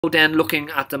then looking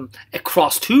at them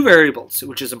across two variables,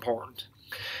 which is important.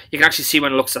 You can actually see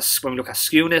when we look at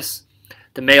skewness,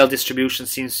 the male distribution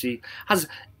has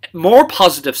more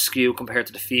positive skew compared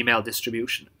to the female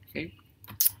distribution. Okay?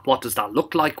 What does that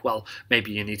look like? Well,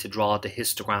 maybe you need to draw the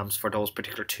histograms for those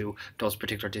particular two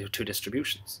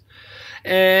distributions.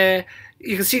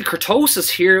 You can see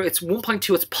kurtosis here. It's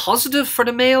 1.2. It's positive for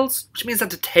the males, which means that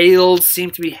the tails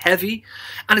seem to be heavy,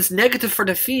 and it's negative for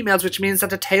the females, which means that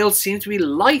the tails seem to be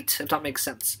light, if that makes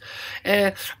sense.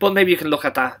 But maybe you can look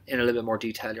at that in a little bit more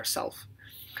detail yourself.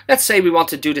 Let's say we want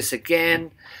to do this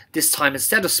again. This time,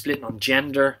 instead of splitting on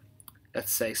gender,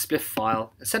 let's say split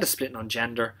file. Instead of splitting on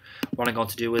gender, what I'm going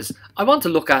to do is I want to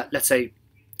look at, let's say,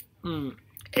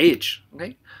 age.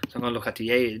 Okay, so I'm going to look at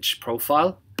the age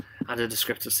profile and the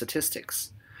descriptive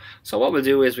statistics. So what we'll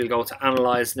do is we'll go to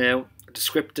analyze now,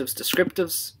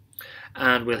 descriptives,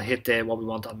 and we'll hit what we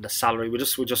want on the salary. We'll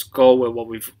just go with what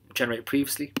we've generated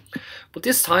previously. But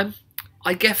this time,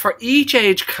 I get for each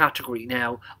age category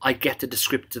now, I get the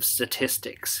descriptive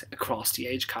statistics across the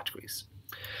age categories.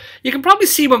 You can probably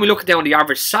see when we look down the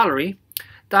average salary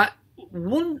that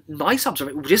one nice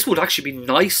observation, this would actually be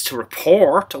nice to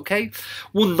report, okay?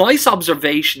 One nice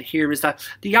observation here is that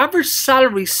the average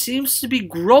salary seems to be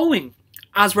growing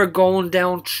as we're going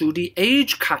down through the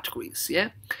age categories, yeah?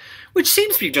 Which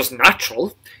seems to be just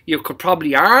natural. You could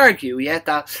probably argue, yeah,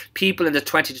 that people in the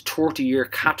 20 to 30 year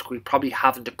category probably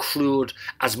haven't accrued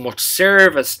as much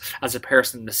service as a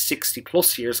person in the 60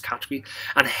 plus years category,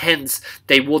 and hence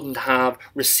they wouldn't have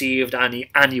received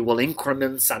any annual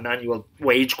increments and annual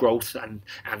wage growth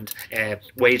and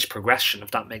wage progression,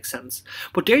 if that makes sense.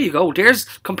 But there you go. There's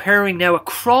comparing now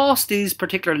across these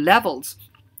particular levels.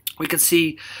 We can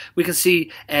see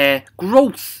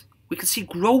growth. We can see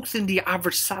growth in the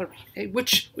average salary, okay,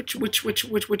 which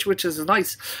is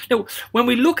nice. Now, when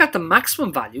we look at the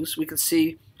maximum values, we can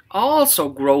see also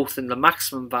growth in the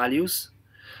maximum values,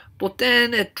 but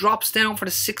then it drops down for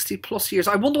the 60 plus years.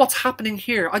 I wonder what's happening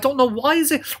here. I don't know. Why is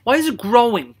it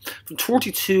growing from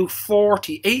 32,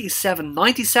 40, 87,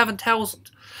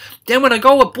 97,000? Then when I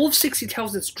go above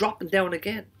 60,000, it's dropping down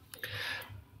again.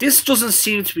 This doesn't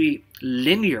seem to be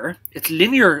linear. It's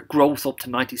linear growth up to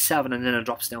 97 and then it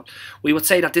drops down. We would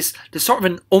say that there's sort of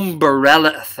an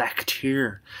umbrella effect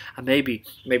here, and maybe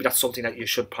that's something that you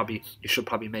should probably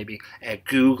maybe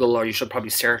Google, or you should probably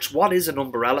search what is an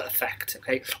umbrella effect.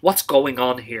 Okay, what's going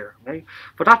on here? Okay,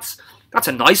 but that's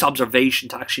a nice observation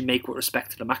to actually make with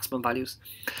respect to the maximum values.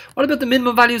 What about the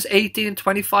minimum values? 18,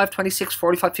 25, 26,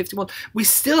 45, 51.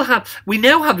 We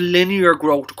now have linear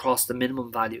growth across the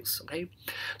minimum values. Okay,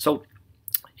 so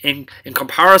in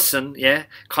comparison, yeah,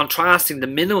 contrasting the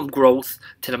minimum growth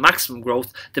to the maximum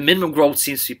growth, the minimum growth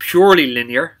seems to be purely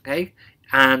linear, okay,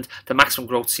 and the maximum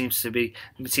growth seems to be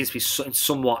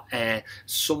somewhat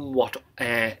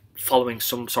following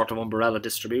some sort of umbrella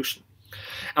distribution.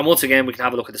 And once again, we can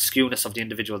have a look at the skewness of the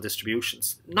individual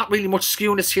distributions. Not really much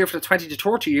skewness here for the 20 to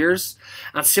 30 years,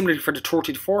 and similarly for the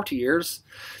 30 to 40 years.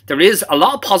 There is a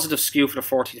lot of positive skew for the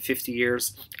 40 to 50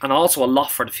 years, and also a lot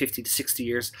for the 50 to 60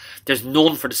 years. There's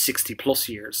none for the 60 plus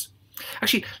years.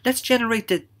 Actually, let's generate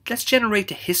the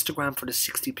histogram for the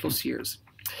 60 plus years.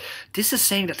 This is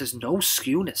saying that there's no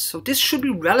skewness, so this should be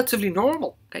relatively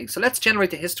normal. Okay, so let's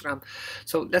generate the histogram.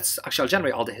 So I'll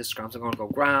generate all the histograms. I'm going to go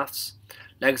graphs,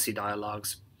 legacy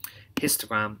dialogues,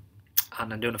 histogram,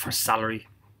 and I'm doing it for salary.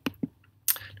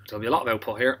 There'll be a lot of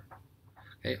output here.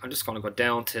 Okay, I'm just going to go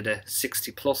down to the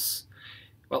 60 plus.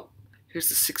 Well, here's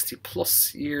the 60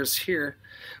 plus years here.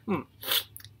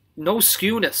 No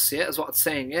skewness, yeah, is what it's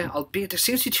saying. Yeah, albeit there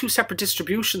seems to be two separate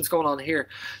distributions going on here.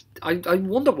 I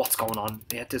wonder what's going on.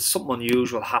 Yeah, there's something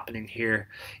unusual happening here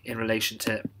in relation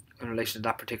to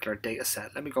that particular data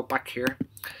set. Let me go back here.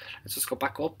 Let's just go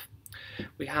back up.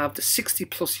 We have the 60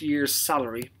 plus years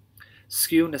salary.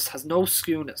 Skewness has no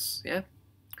skewness, yeah,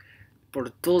 but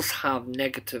it does have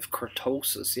negative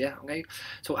kurtosis, yeah, okay,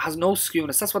 so it has no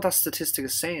skewness. That's what that statistic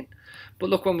is saying. But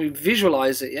look, when we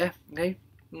visualize it, yeah, okay,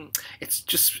 it's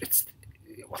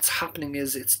what's happening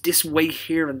is it's this way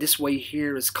here and this way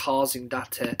here is causing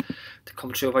that to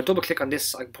come true. If I double click on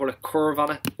this, I can put a curve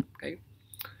on it. Okay,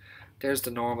 there's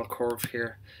the normal curve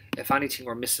here. If anything,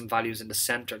 we're missing values in the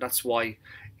center. That's why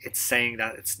it's saying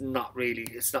that it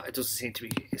doesn't seem to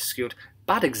be skewed.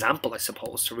 Bad example, I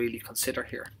suppose, to really consider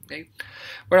here. Okay,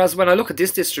 whereas when I look at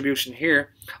this distribution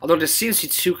here, although there seems to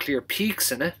be two clear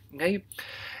peaks in it, okay,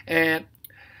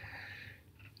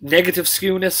 negative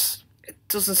skewness,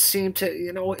 doesn't seem to,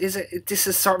 you know, this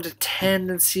is sort of the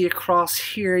tendency across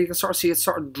here. You can sort of see it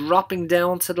sort of dropping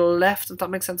down to the left, if that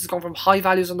makes sense. It's going from high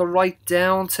values on the right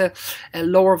down to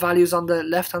lower values on the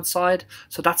left hand side.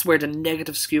 So that's where the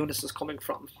negative skewness is coming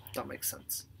from, if that makes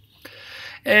sense.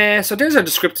 So there's our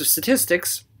descriptive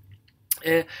statistics.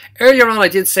 Earlier on I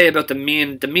did say about the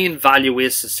mean value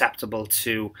is susceptible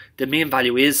to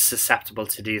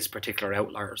these particular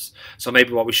outliers. So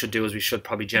maybe what we should do is we should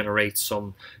probably generate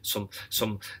some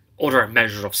other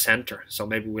measure of center. So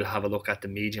maybe we'll have a look at the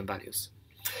median values.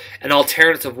 An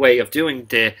alternative way of doing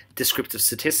the descriptive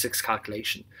statistics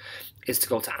calculation is to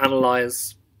go to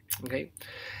analyze, okay,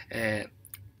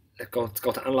 go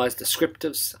to analyze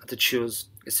descriptives, and to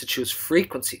choose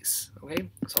frequencies. Okay,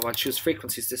 so I want to choose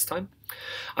frequencies this time.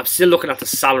 I'm still looking at the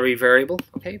salary variable.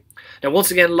 Okay, now once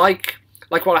again, like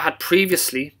what I had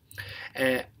previously,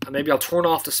 maybe I'll turn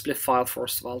off the split file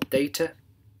first of all. Data,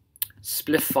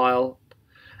 split file,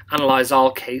 analyze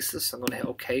all cases. I'm going to hit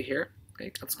OK here.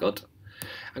 Okay, that's good.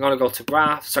 I'm going to go to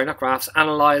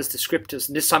analyze descriptives,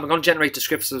 and this time I'm going to generate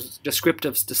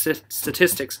descriptive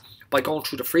statistics by going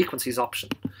through the frequencies option.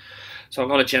 So I'm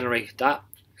going to generate that.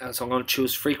 So I'm going to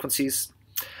choose frequencies,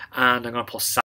 and I'm going to put